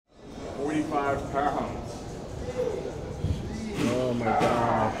185 pounds. Oh my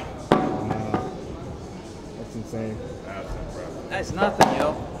gosh. Wow. That's insane. That's impressive. That's nothing, you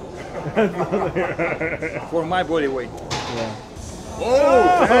know. For my body weight. Yeah.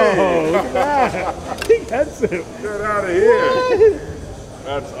 Oh, hey. Look at that. He gets it. Get out of here. What?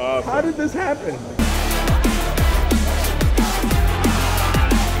 That's awesome. How did this happen?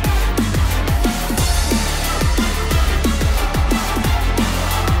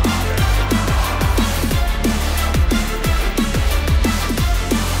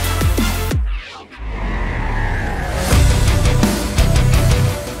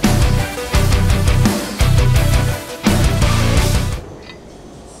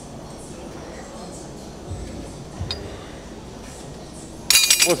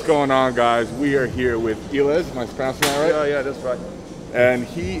 What's going on, guys? We are here with Ilez. Am I pronouncing that right? Yeah, that's right. And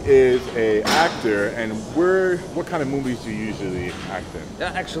he is a actor. And what kind of movies do you usually act in?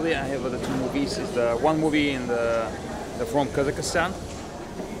 Yeah, actually, I have the two movies. It's the one movie in the from Kazakhstan.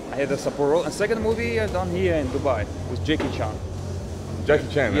 I had a support role. And second movie I done here in Dubai with Jackie Chan. Jackie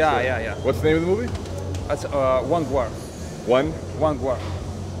Chan. Yeah. What's the name of the movie? That's one guard. One Guard.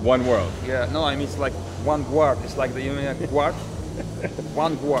 One World. Yeah, no, I mean it's like one guard. It's like the Union guard.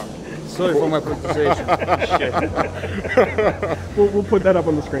 One guard. Sorry for my pronunciation. Shit. We'll put that up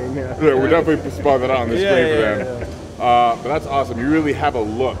on the screen. Yeah. Yeah, we're definitely spot that out on the screen for them. Yeah. But that's awesome. You really have a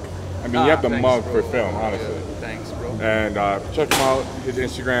look. I mean, you have the Thanks, mug bro. for film, honestly. Yeah, thanks, bro. And check him out. His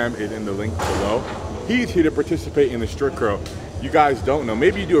Instagram is in the link below. He's here to participate in the strict curl. You guys don't know.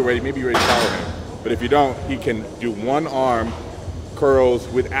 Maybe you do already. Maybe you already follow him. But if you don't, he can do one arm curls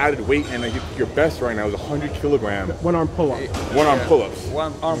with added weight. And I think your best right now is 100 kilogram. One arm pull up. One arm pull-ups.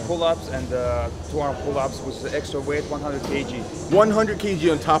 One arm pull-ups and two arm pull-ups with the extra weight, 100 kg. 100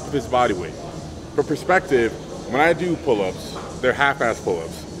 kg on top of his body weight. For perspective, when I do pull-ups, they're half-ass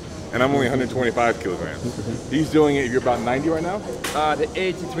pull-ups. And I'm only 125 kilograms. He's doing it, you're about 90 right now? The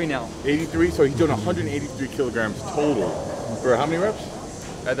 83 now. 83, so he's doing 183 kilograms total. For how many reps?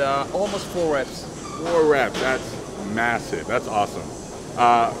 At almost 4 reps. 4 reps, that's massive, that's awesome.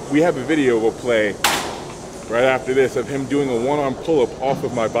 We have a video we'll play right after this of him doing a one-arm pull-up off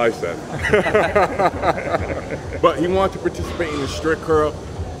of my bicep. But he wanted to participate in the strict curl.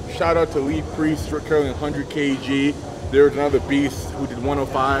 Shout out to Lee Priest, strict curling 100 kg. There was another beast who did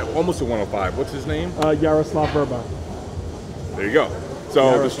 105, almost a 105. What's his name? Yaroslav Verba. There you go.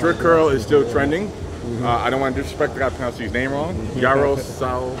 So the strict curl is still trending. I don't want to disrespect the guy pronouncing his name wrong.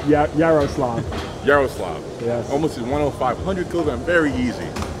 Yaroslav. Yaroslav. Yes. Almost is 105, 100 kilogram, very easy.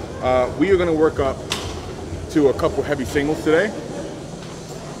 We are going to work up to a couple heavy singles today.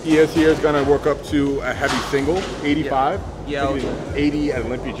 Ilez here is going to work up to a heavy single, 85. Yeah. 80 at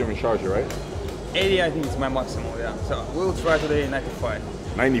Olympia Gym in Sharjah, right? 80, I think it's my maximum, yeah. So we'll try today 95.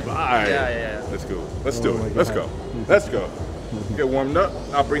 95. Yeah. Let's go. Let's do my it. Let's God. go. Let's go. Get warmed up.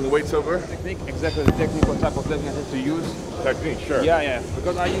 I'll bring the weights over. Technique, exactly the technique, what type of technique I have to use. Technique, sure. Yeah.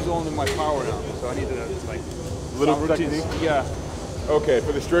 Because I use only my power now, so I need to like Little some routines. technique? Yeah. Okay,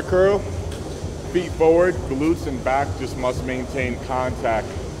 for the strict curl, feet forward, glutes and back just must maintain contact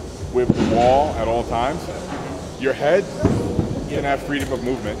with the wall at all times. Your head can have freedom of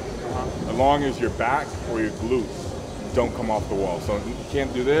movement as long as your back or your glutes don't come off the wall. So you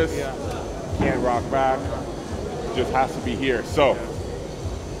can't do this, can't rock back, just has to be here. So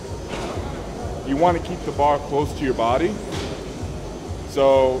you want to keep the bar close to your body.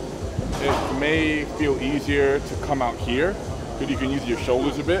 So it may feel easier to come out here because you can use your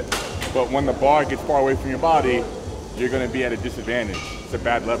shoulders a bit, but when the bar gets far away from your body, you're going to be at a disadvantage. It's a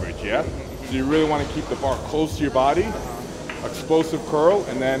bad leverage, yeah? So you really want to keep the bar close to your body, explosive curl,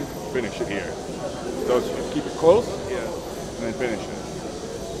 and then finish it here. So just keep it close, and then finish it.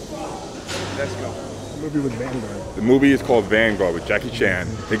 Let's go. The movie was Vanguard. The movie is called Vanguard with Jackie Chan.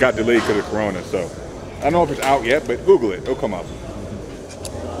 It got delayed because of Corona, so I don't know if it's out yet, but Google it. It'll come up.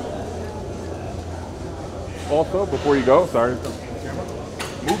 Also, before you go, sorry,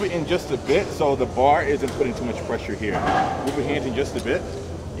 move it in just a bit so the bar isn't putting too much pressure here. Move your hands in just a bit.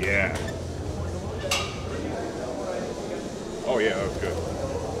 Yeah. Oh yeah, that was good.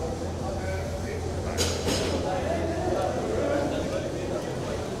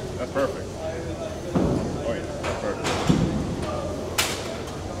 That's perfect. Oh yeah, that's perfect.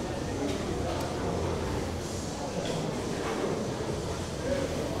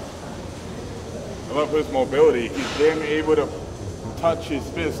 I love his mobility. He's damn able to touch his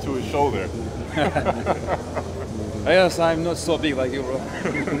fist to his shoulder. Yes, I'm not so big like you, bro.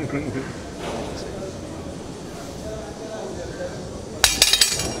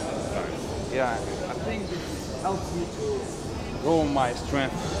 Yeah, I think this helps me to grow my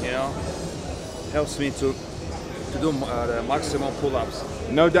strength, you know? helps me to do the maximum pull-ups.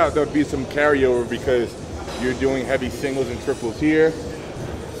 No doubt there'll be some carryover because you're doing heavy singles and triples here,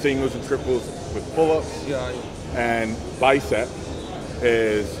 singles and triples with pull-ups, Yeah. and bicep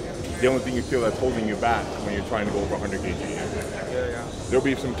is the only thing you feel that's holding you back when you're trying to go over 100 kg. Yeah. There'll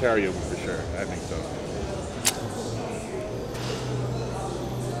be some carryover for sure. I think so.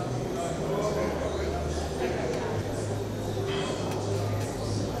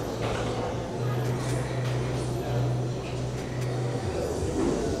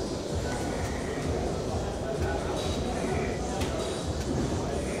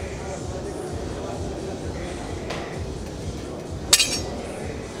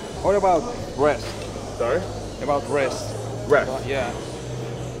 What about rest? Sorry? About rest. Rest. Yeah.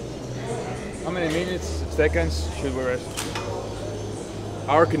 How many minutes, seconds should we rest?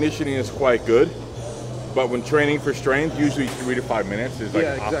 Our conditioning is quite good, but when training for strength, usually 3 to 5 minutes is like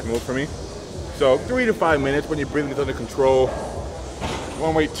optimal for me. So 3 to 5 minutes when your breathing is under control. You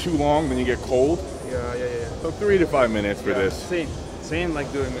won't wait too long, then you get cold. Yeah. So 3 to 5 minutes for this. Same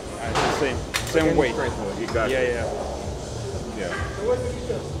like doing same weight. Exactly. Yeah.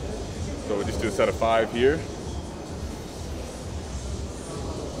 So we'll just do a set of 5 here.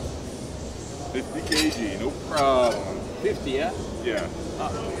 50 kg, no problem. 50, yeah? Yeah.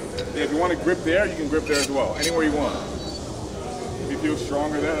 Yeah, if you want to grip there, you can grip there as well. Anywhere you want. If you feel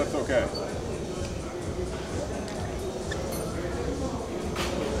stronger there, that's okay.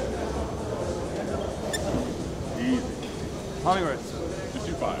 Easy. How many reps? Just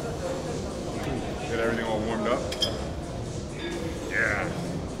do 5. Get everything all warmed up. Yeah.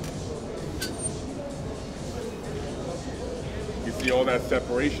 You see all that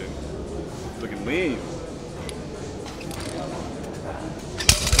separation. Looking lean.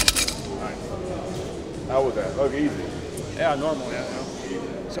 Nice. How was that? Look easy. Yeah, normal, yeah.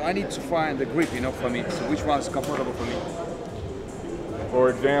 So I need to find the grip, for me. So which one's comfortable for me? For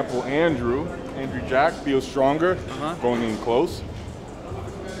example, Andrew Jack feels stronger going in close.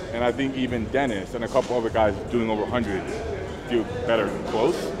 And I think even Dennis and a couple other guys doing over 100 feel better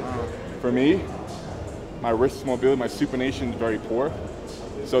close. For me, my wrist mobility, my supination is very poor.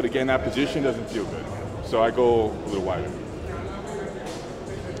 So to get in that position doesn't feel good. So I go a little wider.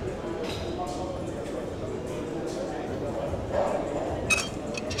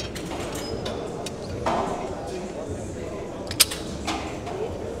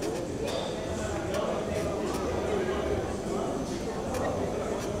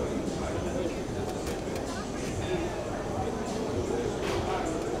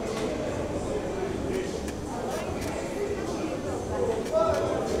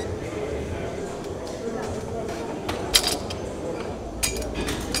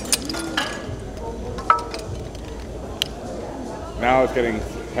 Now it's getting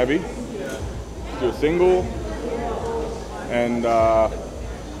heavy. Do a single, and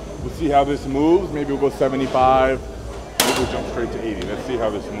we'll see how this moves. Maybe we'll go 75. Maybe we'll jump straight to 80. Let's see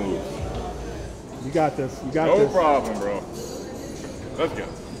how this moves. You got this. You got No this. problem, bro. Let's go.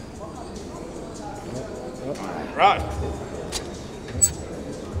 Right.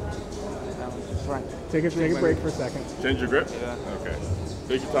 Take a break for a second. Change your grip? Yeah. Okay.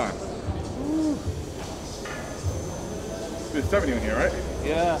 Take your time. There's 70 in here, right?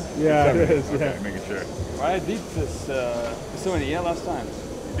 Yeah. Yeah, it 70. is. Okay, Yeah. making sure. I did this 70 last time.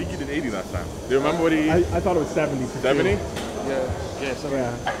 I think you did 80 last time. Do you remember what he... I thought it was 70. 70? Yeah. Yeah, 70.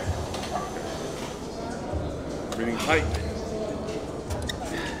 Yeah. Everything tight.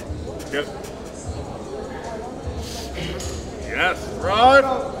 Get it. Yes, drive.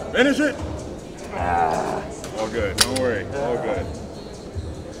 Finish it. All good, don't worry, all good.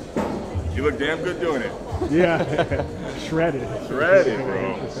 You look damn good doing it. Yeah. Shredded. Shredded,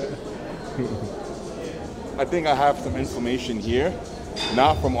 bro. I think I have some inflammation here,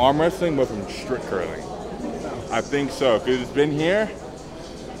 not from arm wrestling, but from strict curling. I think so, because it's been here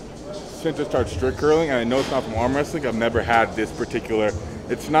since I started strict curling, and I know it's not from arm wrestling. I've never had this particular,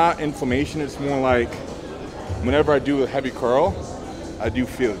 it's not inflammation, it's more like whenever I do a heavy curl, I do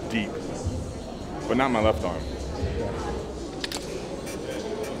feel it deep, but not my left arm.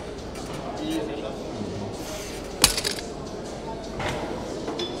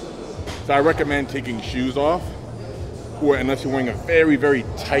 So I recommend taking shoes off, or unless you're wearing a very, very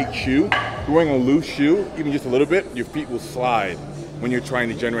tight shoe. If you're wearing a loose shoe, even just a little bit, your feet will slide when you're trying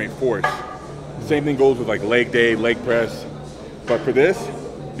to generate force. Same thing goes with like leg day, leg press. But for this,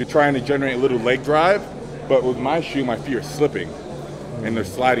 you're trying to generate a little leg drive, but with my shoe, my feet are slipping and they're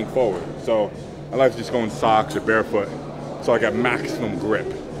sliding forward. So I like to just go in socks or barefoot so I got maximum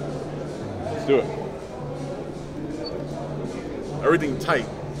grip. Let's do it. Everything tight.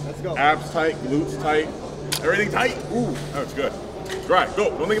 Let's go. Abs tight, glutes tight, everything tight. Ooh, that's good. Try it. Go.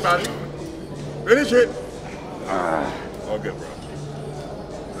 Don't think about it. Finish it. All good, bro.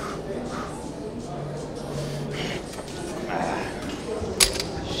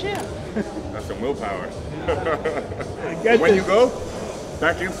 Shit. That's some willpower. When you go,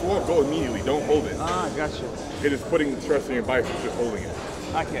 back against the wall, go immediately. Don't hold it. Ah, gotcha. It is putting stress on your biceps, just holding it.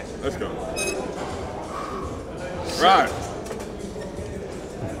 Okay. Let's go. Right.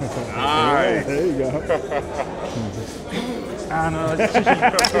 Nice. There you go. Ah, no, it's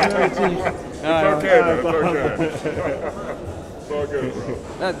cheating. It's okay, man. It's okay. It's all good,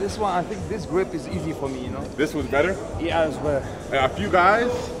 bro. This one, I think this grip is easy for me, you know? This was better. Yeah, as well. A few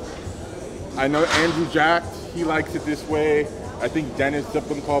guys, I know Andrew Jack, he likes it this way. I think Dennis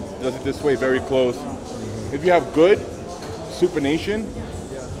Zippenkopf does it this way, very close. If you have good supination,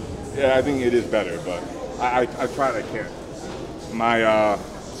 yeah, I think it is better, but I tried, I can't. My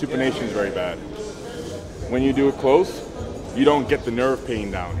supination is very bad. When you do it close, you don't get the nerve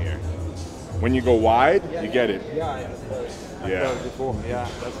pain down here. When you go wide, you get it. Yeah. Yeah. Before. Yeah,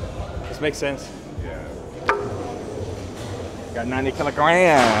 this makes sense. Yeah. Got 90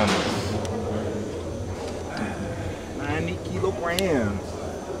 kilograms. 90 kilograms.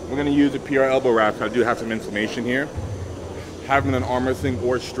 We're gonna use the PR elbow wraps. I do have some inflammation here. Haven't done arm wrestling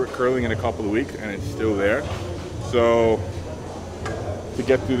or strict curling in a couple of weeks, and it's still there. So to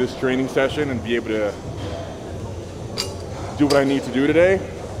get through this training session and be able to do what I need to do today,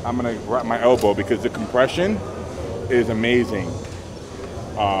 I'm gonna wrap my elbow because the compression is amazing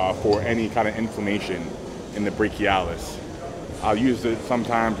for any kind of inflammation in the brachialis. I'll use it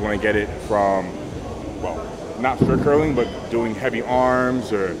sometimes when I get it from, well, not strict curling, but doing heavy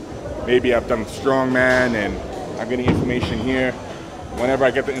arms, or maybe I've done strongman and I'm getting inflammation here. Whenever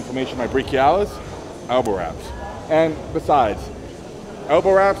I get the inflammation in my brachialis, elbow wraps. And besides,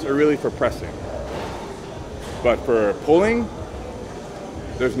 elbow wraps are really for pressing. But for pulling,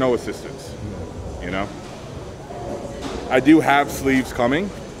 there's no assistance, you know? I do have sleeves coming.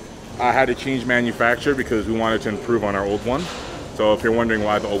 I had to change manufacturer because we wanted to improve on our old one. So if you're wondering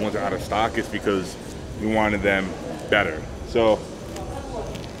why the old ones are out of stock, it's because we wanted them better. So,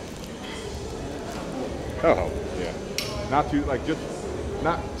 oh yeah, not too, like, just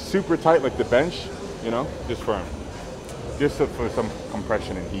not super tight like the bench, you know, just firm, just for some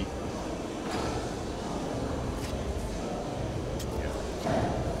compression and heat.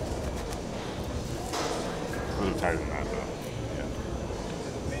 A little tighter than that though. Yeah.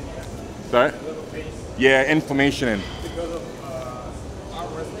 Sorry? Yeah, inflammation and.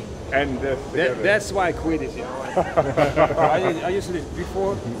 And that's why I quit it, you know. I used to do it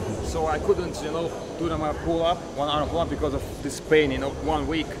before, so I couldn't, you know, do them pull-up, one arm pull-up because of this pain, you know, 1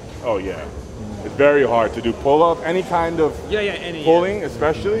 week. Oh yeah, it's very hard to do pull-up, any kind of any pulling,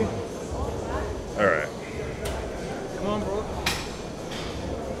 especially. All right. Come on, bro.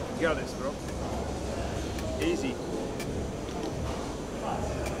 You got this, bro. Easy.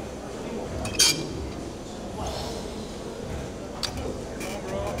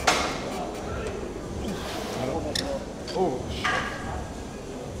 Oh.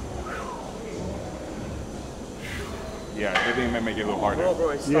 Yeah, I think it might make it a little harder. Bro,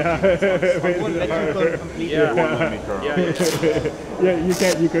 it's Yeah.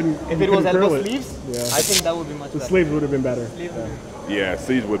 Yeah, you couldn't. If you it was couldn't elbow curl it. sleeves, Yeah. I think that would be much The better. sleeves would have been better. Yeah,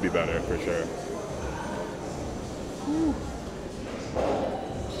 sleeves would be better for sure.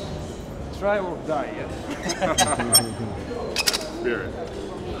 Try or die, yeah? Spirit.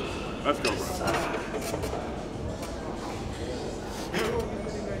 Let's go, bro.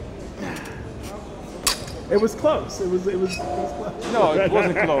 It was close. It was close. No, it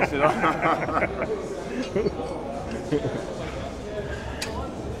wasn't close, you know.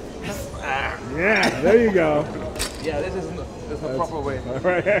 Yeah, there you go. Yeah, this is the proper way. All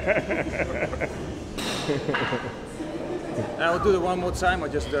right. And I'll do it one more time. I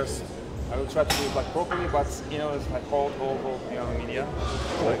will try to do it like properly, but you know, it's like hold, you know what I mean? Yeah.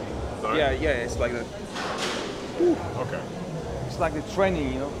 Sorry? Yeah, it's like that. Okay. It's like the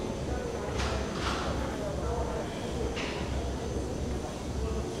training, you know.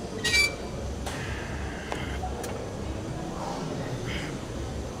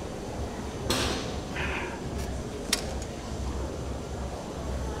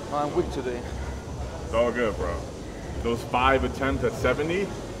 I'm weak today. It's all good, bro. Those 5 attempts at 70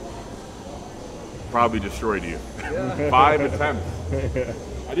 probably destroyed you. Yeah. 5 attempts.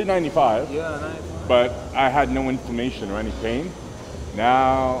 I did 95. Yeah, nice. But I had no inflammation or any pain.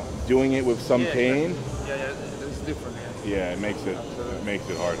 Now doing it with some pain, Yeah, it's different. yeah, it makes it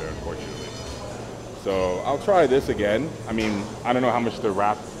harder, unfortunately. So I'll try this again. I mean, I don't know how much the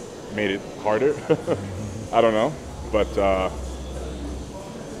wrap made it harder. I don't know, but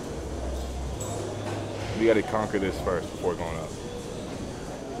we got to conquer this first before going up.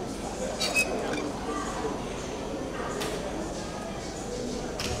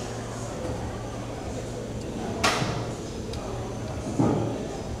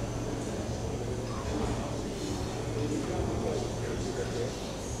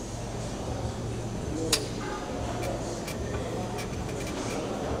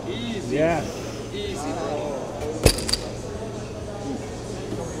 Easy. Yeah. Easy, bro.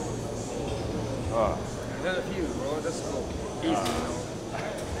 None of you, bro. That's cool. Easy, you know.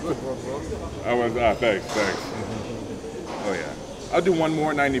 Good work, bro. I was, thanks. Oh yeah. I'll do one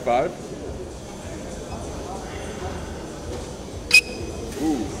more 95.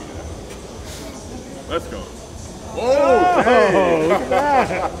 Ooh. Let's go. Oh, hey. Look at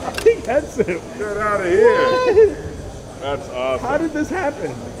that. He gets it. Get out of here. That's awesome. How did this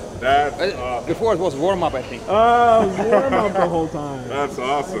happen? That's awesome. Before it was warm up, I think. Oh, warm up the whole time. That's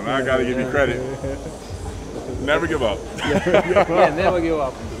awesome. I gotta give you credit. Never give up. Yeah, never give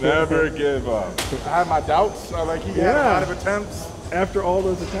up. Never give up. I had my doubts. Like he had a lot of attempts. After all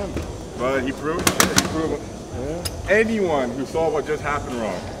those attempts. But he proved it. He proved it. Yeah. Anyone who saw what just happened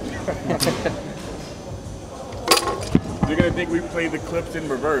wrong. You're gonna think we played the clips in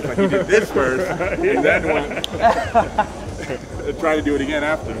reverse, like he did this first, and then went and try to do it again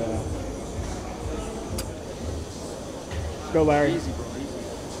after. Go, Larry. Easy, bro. Easy.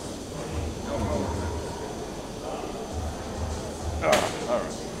 Oh, all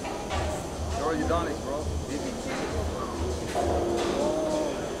right. You already done it, bro. Easy.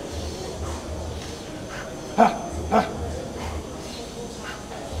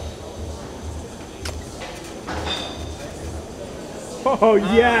 Oh,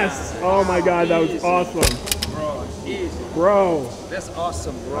 yes. Oh, my God. That was awesome. Bro, easy. Bro. That's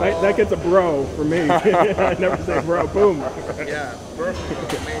awesome, bro. That gets a bro for me. I never say bro. Boom. Yeah,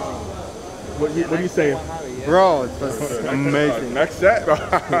 perfect. Amazing. What do you say? Bro, it was amazing. Next set?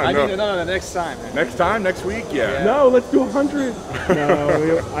 I think no, next time. Man. Next time? Next week? Yeah. No, let's do 100.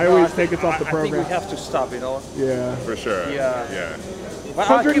 No, I always take us off the I think we program. have to stop, you know. Yeah. For sure. Yeah. Yeah. But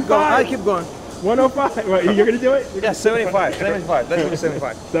I'll keep going. 105. I'll keep going. 105. What, you're going to do it? Yeah, 75. 75. Let's do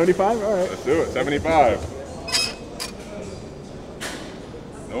 75. 75? All right. Let's do it. 75.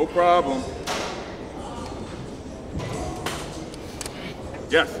 No problem.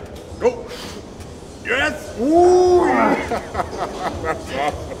 Yes. Go. Yes. Ooh. That's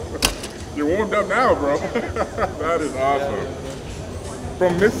awesome. You're warmed up now, bro. That is awesome.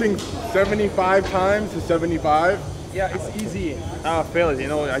 From missing 75 times to 75. Yeah, it's easy. Fellas, you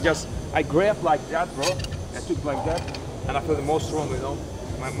know, I grabbed like that, bro. I took like that, and I felt the most strong, you know.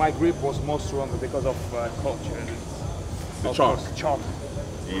 My grip was more stronger because of culture. The chalk. Chalk.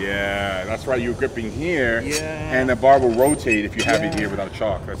 Yeah, that's right. You're gripping here, Yeah. and the bar will rotate if you have it here without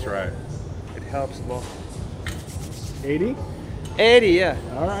chalk. That's right. It helps a lot. 80? 80, yeah.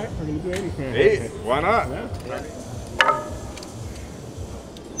 All right, we're going to do 80. Hey, why not? Yeah.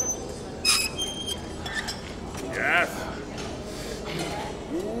 Yes.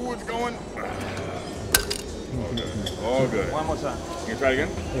 Ooh, it's going. All good. All good. One more time. You gonna try it again?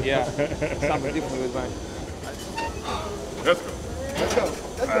 Yeah. Something different with mine. Let's go. Let's go.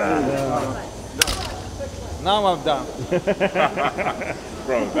 Let's go. Now I'm done.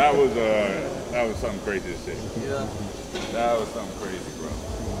 Bro, that was something crazy to see. Yeah. That was something crazy, bro.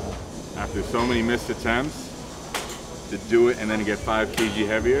 After so many missed attempts, to do it and then get 5 kg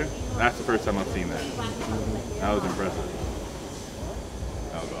heavier, that's the first time I've seen that. That was impressive.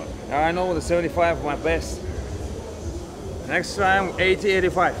 That was awesome. I know the 75 my best. Next time, 80,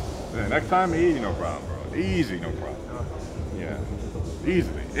 85. Yeah, next time, easy, no problem, bro. Easy, no problem. Yeah,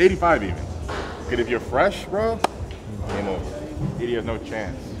 easily. 85 even. Because if you're fresh, bro, game over. 80 has no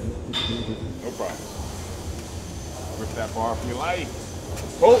chance. No problem. Rip that bar from your life.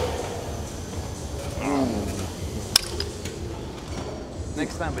 Oh!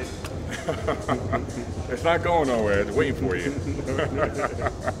 Next time, baby. It's not going nowhere. It's waiting for you.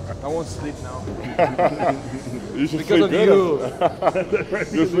 I won't sleep now. You should Because sleep of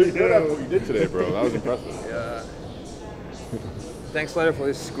good. you. You sleep good after what you did today, bro. That was impressive. Yeah. Thanks, Larry, for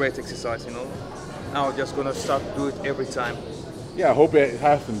this great exercise, you know. Now we're just gonna start to do it every time. Yeah, I hope it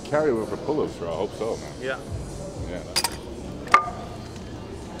has some carryover for pull-ups, bro. I hope so, man. Yeah. Yeah.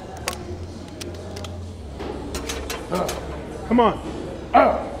 Come on.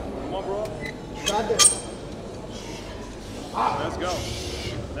 Come on, bro. Let's go.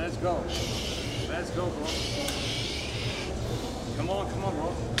 Let's go. Let's go, bro. Come on,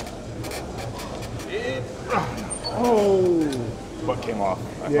 bro. Oh. butt came off.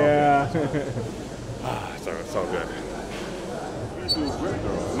 Yeah. It's all good. You do a grip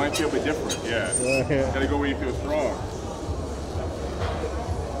though. It might feel a bit different. Yeah. Gotta go where you feel strong.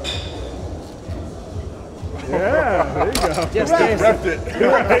 Yeah, there you go. Yes, You yes. repped it.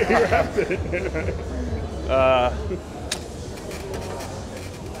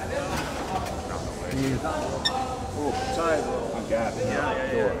 Sorry, bro. I got it.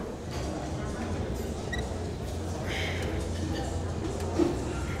 Yeah.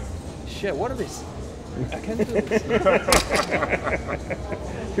 Shit, what are these? I can't do this.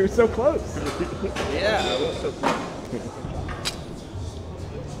 He was so close. Yeah, I was so close.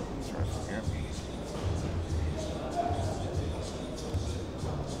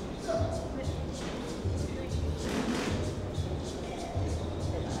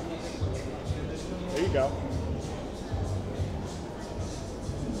 There you go.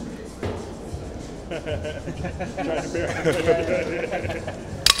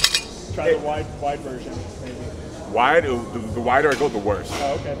 Try the wide version, maybe. Wide, the wider I go, the worse.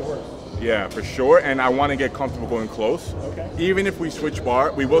 Oh, okay, the worst. Yeah, for sure. And I want to get comfortable going close. Okay. Even if we switch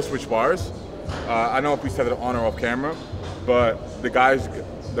bar, we will switch bars. I don't know if we said it on or off camera, but the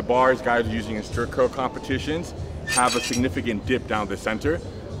bars guys are using in strict curl competitions have a significant dip down the center.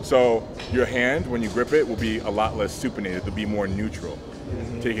 So your hand, when you grip it, will be a lot less supinated. It'll be more neutral,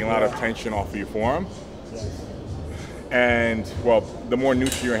 taking a lot of tension off of your forearm. And, well, the more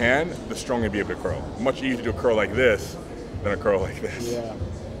neutral your hand, the stronger you'll be able to curl. Much easier to curl like this than a curl like this.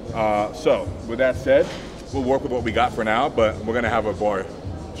 Yeah. So, with that said, we'll work with what we got for now, but we're going to have a bar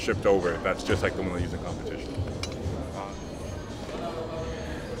shipped over that's just like the one we use in competition.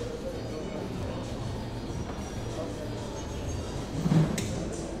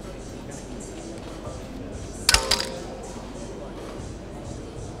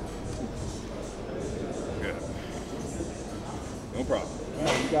 No problem. All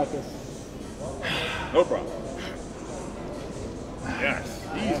right, you got this. No problem. Yes,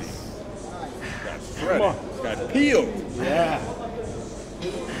 easy. Got shredded. Got peeled. Yeah.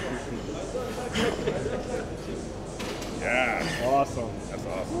 Yeah. Awesome. That's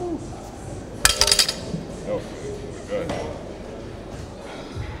awesome. Oh, good.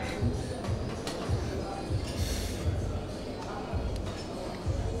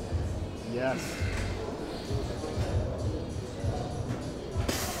 Yes.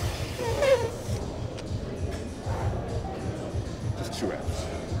 Just 2 reps.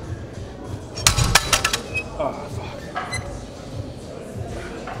 Oh, fuck.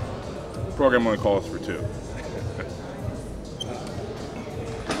 Program only calls for 2.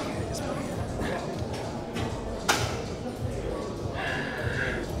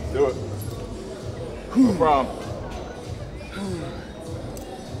 Do it. No problem.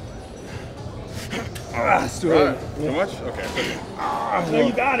 Straight. Too much? Okay. No,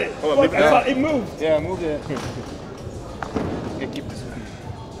 you got it. Hold on, Look, leave I it thought down. it moved. Yeah, move it. Yeah, keep this one.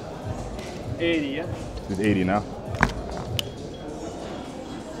 80, yeah? It's 80 now.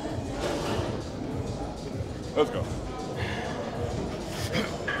 Let's go.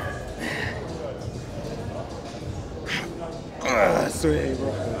 Sorry,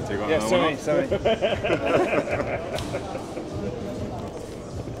 bro. Take on Yeah, another one sorry.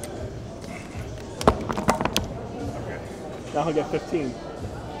 Now he'll get 15.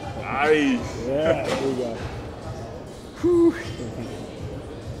 Nice. Yeah, there you go.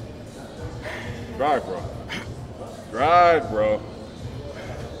 Drive, bro. Drive, bro.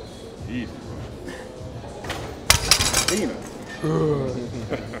 Easy. Dina.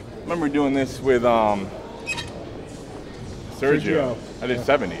 Remember doing this with Sergio. I did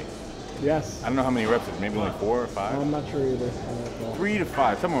 70. Yes. I don't know how many reps it is. Maybe only 4 or 5. I'm not sure either. 3 to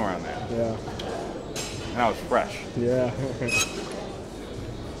 5, somewhere around there. Yeah. And I was fresh. Yeah.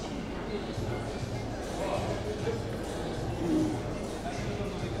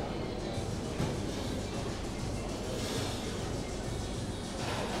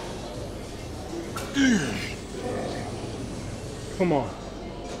 Come on.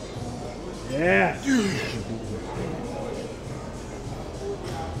 Yeah.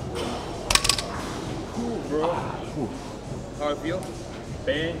 Bro. How I feel?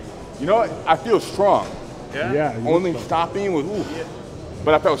 Pain? You know what? I feel strong. Yeah? Yeah. you Only look so- stopping was ooh.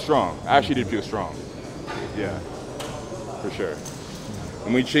 But I felt strong. I actually did feel strong. Yeah. For sure.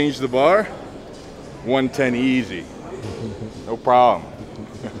 When we changed the bar, 110 easy. No problem.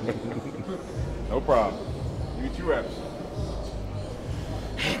 No problem. Give me 2 reps.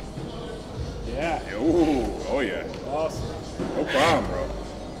 Yeah. Ooh, oh yeah. Awesome. No problem, bro.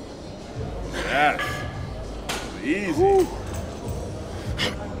 Yes. Easy.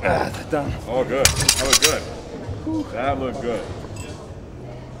 Done. All good. That looked good. That looked good.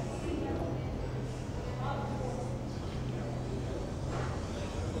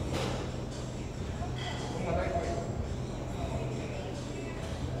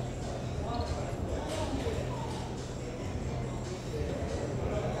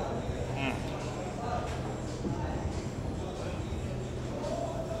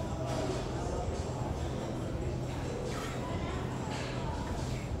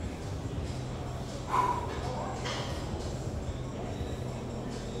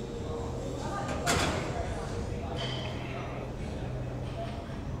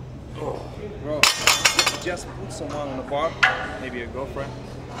 just put someone on the bar, maybe a girlfriend,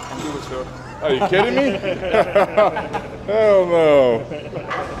 and do it with her. Are you kidding me? Hell no.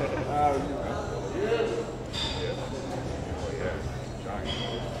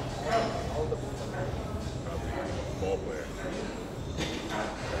 Ball player.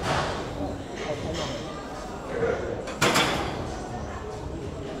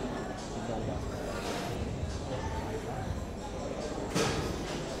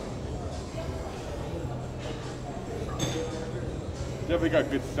 Definitely got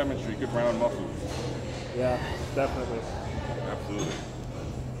good symmetry, good round muscles. Yeah, definitely. Absolutely.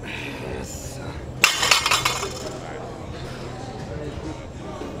 Yes.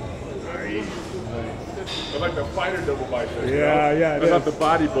 Nice. It's like the fighter double bicep. Yeah, you know? yeah, it That's not is. the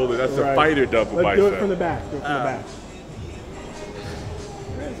bodybuilder, that's the Right. fighter double Let's bicep. do it from the back. Do it from the back.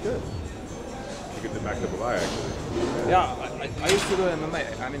 Yeah, it's good. You get the back double eye actually. Yeah, I used to do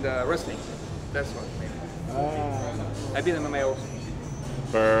MMA. I mean the wrestling. That's what I mean. I did MMA also.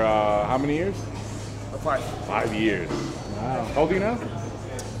 For how many years? 5. 5 years. Wow. How old are you now?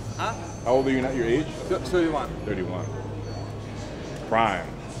 Huh? How old are you now? Your age? 31. 31. Prime.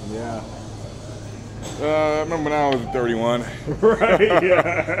 Yeah. I remember when I was 31. Right,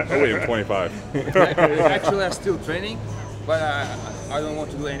 yeah. Oh wait, I'm 25. Actually, I'm still training, but I don't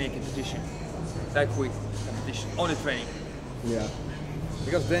want to do any competition. That quick competition, only training. Yeah.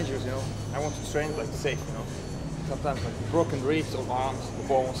 Because dangerous, you know. I want to train like safe, you know. Sometimes like broken ribs or arms or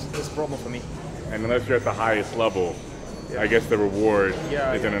bones, that's a problem for me. And unless you're at the highest level, I guess the reward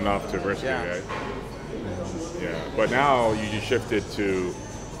Yeah, isn't yeah. enough to risk Yeah. it, right? Yeah. But now you just shifted to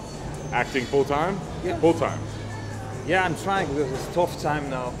acting full time? Yeah. Full time. Yeah, I'm trying because it's a tough time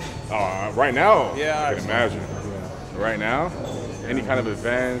now. Right now, Yeah, I can imagine. Right now, any kind of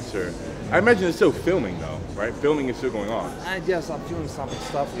events or I imagine it's still filming though, right? Filming is still going on. I'm feeling some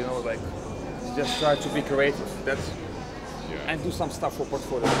stuff, you know, like just try to be creative. That's Yeah. and do some stuff for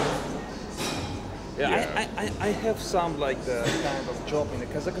portfolio. Yeah, Yeah. I have some like the kind of job in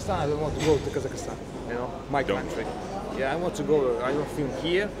Kazakhstan. I don't want to go to Kazakhstan, you know, my Don't. country. Yeah, I want to go. I don't film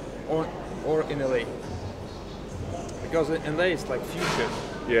here or in LA because in LA is like future.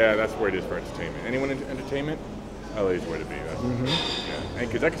 Yeah, that's where it is for entertainment. Anyone in entertainment? LA is where to be. That's yeah. And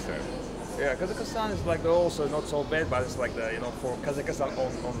Kazakhstan. Yeah, Kazakhstan is like also not so bad, but it's like the for Kazakhstan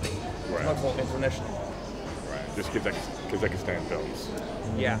only, Right. not for international. Right. Just Kazakhstan films.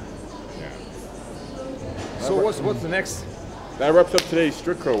 Yeah. Yeah. So what's the next? That wraps up today's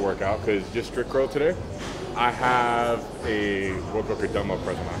strict curl workout because just strict curl today. I have a world record dumbbell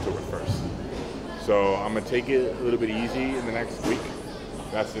press on October 1st. So I'm gonna take it a little bit easy in the next week.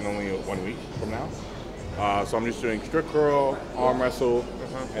 That's in only 1 week from now. So I'm just doing strict curl, arm wrestle,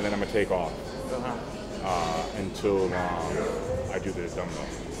 and then I'm gonna take off until I do the dumbbell.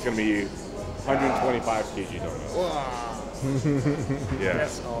 It's gonna be 125 kg dumbbell. Wow, Yeah.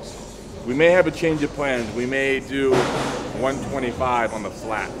 that's awesome. We may have a change of plans. We may do 125 on the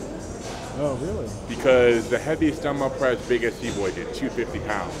flat Oh, really? because the heaviest dumbbell press Big SC-Boy did 250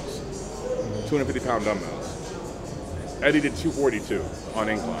 pounds, 250 pound dumbbells. Eddie did 242 on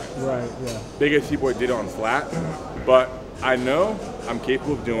incline. Right, yeah. Big SC-Boy did it on flat, but I know I'm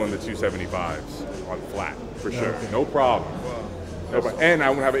capable of doing the 275s on flat for sure. Okay. No problem. No problem. And I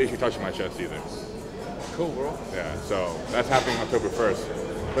won't have an issue touching my chest either. Cool, bro. Yeah, so that's happening October 1st.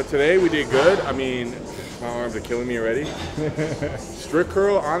 But today we did good. I mean, my arms are killing me already. Strict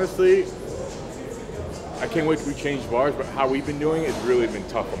curl, honestly, I can't wait till we change bars, but how we've been doing it's really been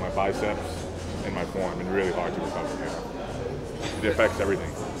tough on my biceps and my forearm. Been really hard to recover now. It affects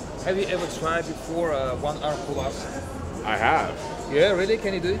everything. Have you ever tried before 1 arm pull-ups? I have. Yeah, really?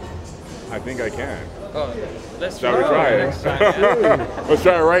 Can you do it? I think I can. Oh, let's Shall we try it? next time. Yeah. Let's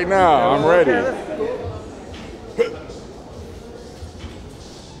try it right now. I'm ready.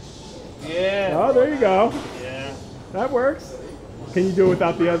 Yeah. Oh, there you go. Yeah. That works. Can you do it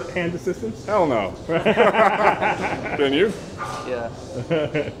without the other hand assistance? Hell no. Can you? Yeah.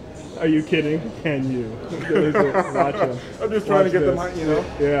 Are you kidding? Can you? Watch him. I'm just trying to Watch get them, this. you know.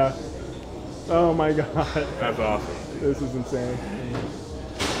 Yeah. Oh my God. That's awesome. This is insane.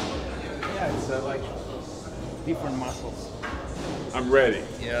 Yeah, it's like different muscles. I'm ready.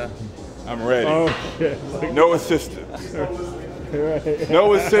 Yeah. I'm ready. Oh shit. Like, No assistance. right.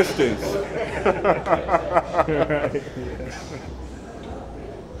 No assistance.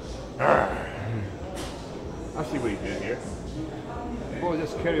 Right. I see what he did here. Bro,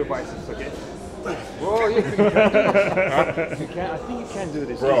 just carry your biceps, okay? Bro, you can. I think you can do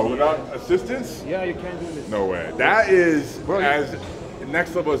this. Bro, without assistance? Yeah, you can do this. No way. That is Bro, as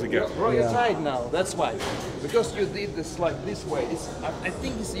next level as it gets. Bro, you're Yeah. tired now. That's why. Because you did this like this way. I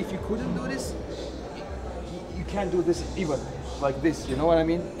think if you couldn't do this, can't do this even like this. You know what I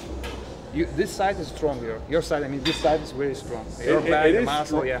mean? This side is stronger. Your side, I mean, this side is very strong. Your back, the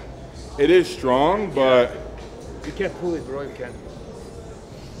muscle, yeah. It is strong, but you can't pull it, bro. You can't.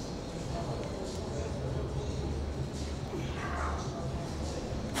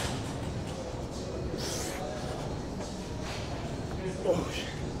 Oh shit.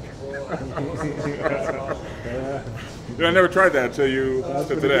 Dude, I never tried that until you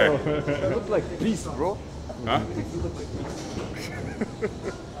said today. You look like beast, bro. Huh? You look like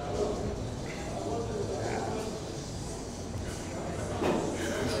beast.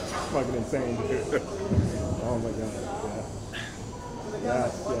 Fucking insane, dude. Oh my god. Yeah.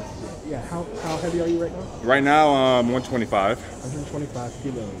 Yes. Yeah. How heavy are you right now? Right now, 125. 125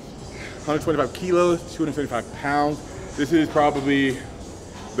 kilos. 125 kilos, 275 pounds. This is probably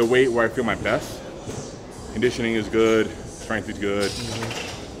the weight where I feel my best. Conditioning is good, strength is good.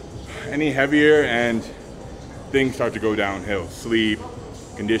 Any heavier and things start to go downhill. Sleep,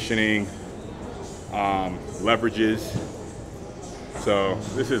 conditioning, leverages. So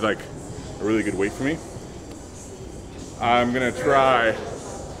this is like a really good weight for me. I'm gonna try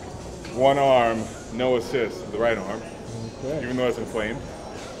one arm, no assist, with the right arm, Okay. even though it's inflamed.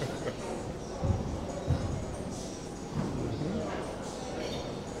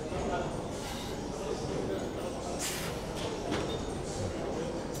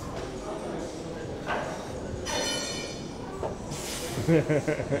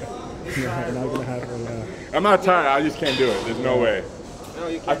 Not gonna happen. I'm not tired, I just can't do it. There's no way. No,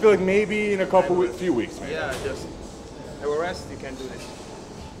 you I can't. feel like maybe in a few weeks, maybe. Yeah, just have a rest. You can do this.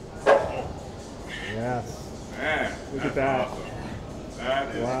 Yes. Man, Look at that. awesome.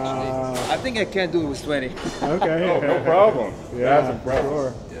 That is Wow. I think I can do it with 20. Okay. Oh, no problem. Yeah, That's impressive.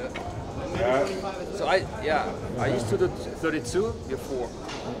 sure. That- So I used to do 32 before.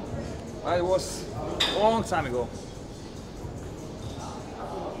 It was a long time ago.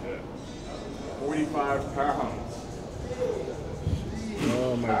 45 pounds.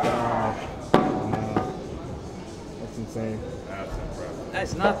 Oh my gosh. Wow. That's insane. That's impressive.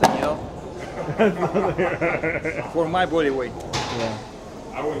 That's nothing, you know. For my body weight. Yeah.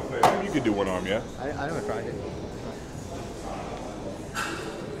 I wouldn't say that. You could do one arm, yeah? I never tried it.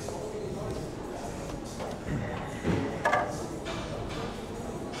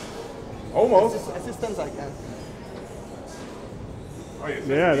 Almost. Assistance I can. Oh, yeah,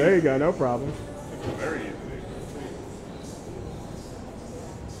 Yeah, there you go. No problem. very easily.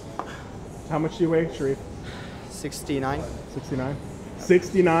 How much do you weigh, Sharif? 69. 69?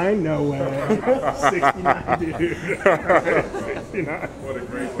 69? No way. 69, dude. 69. What a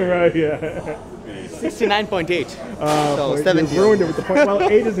great way. Right, yeah. 69.8. So You've 70. ruined it with the point. Well,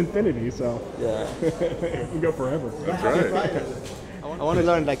 8 is infinity, so Yeah. you can go forever. That's right. I want to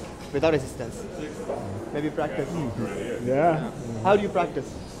learn like without assistance. Maybe practice. Yeah. How do you practice?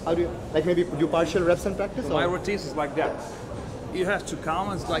 How do you like maybe do partial reps and practice? My Or? routine is like that. You have to come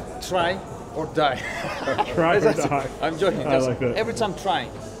and like try or die. Try or That's- die. I'm joking. I That's like that. Every time trying.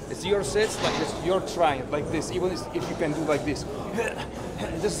 It's your sets like this. You're trying like this. Even if you can do like this.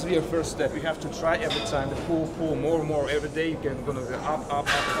 This is your first step. You have to try every time. The pull, more. Every day you can gonna go up. You know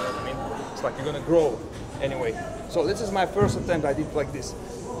what I mean? It's like you're gonna grow. Anyway, so this is my first attempt. I did like this.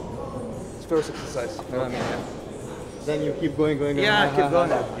 It's first exercise. You know what I mean? Then you keep going. Yeah, I keep going.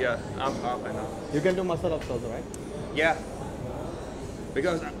 Yeah, up and up. You can do muscle ups also, right? Yeah,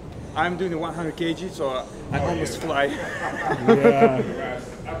 because I'm doing the 100 kg, so I almost fly. Yeah.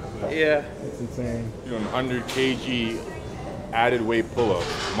 Yeah. It's insane. Doing 100 kg added weight pull-ups,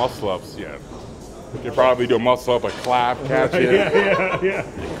 muscle-ups, yeah. You could probably do a muscle-up, a clap, catch it. Yeah.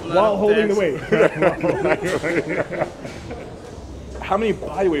 While holding the weight. How many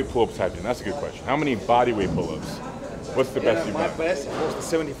bodyweight pull-ups have you done? That's a good question. How many bodyweight pull-ups? What's the best you've My done? best was the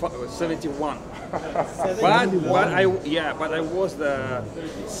 71. But I was the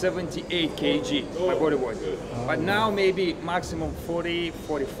 78 kg, my body weight. But now maybe maximum 40,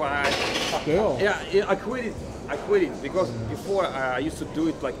 45. Still. Yeah, I quit it because before I used to do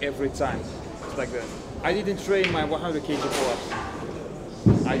it like every time. It's like that. I didn't train my 100 kg pull-ups.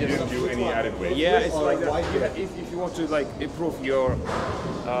 I You just didn't do any added weight? Yeah, it's like that. If you want to like improve your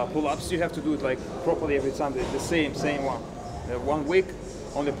pull-ups, you have to do it like properly every time. The same one. 1 week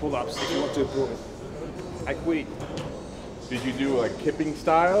on the pull-ups if you want to improve it. I quit. Did you do like kipping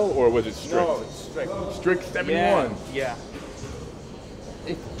style or was it strict? No, it's strict. Strict 71. Yeah.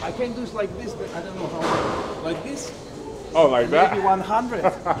 If I can do it like this, but I don't know how. Like this, Oh, like that? maybe 100.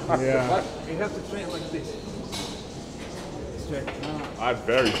 Yeah. But you have to train like this. Straight. That's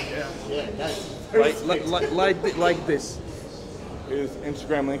very. Like this. His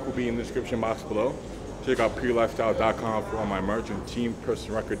Instagram link will be in the description box below. Check out PureLifestyle.com for all my merch and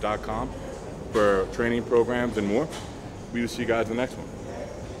TeamPersonRecord.com for training programs and more. We will see you guys in the next one.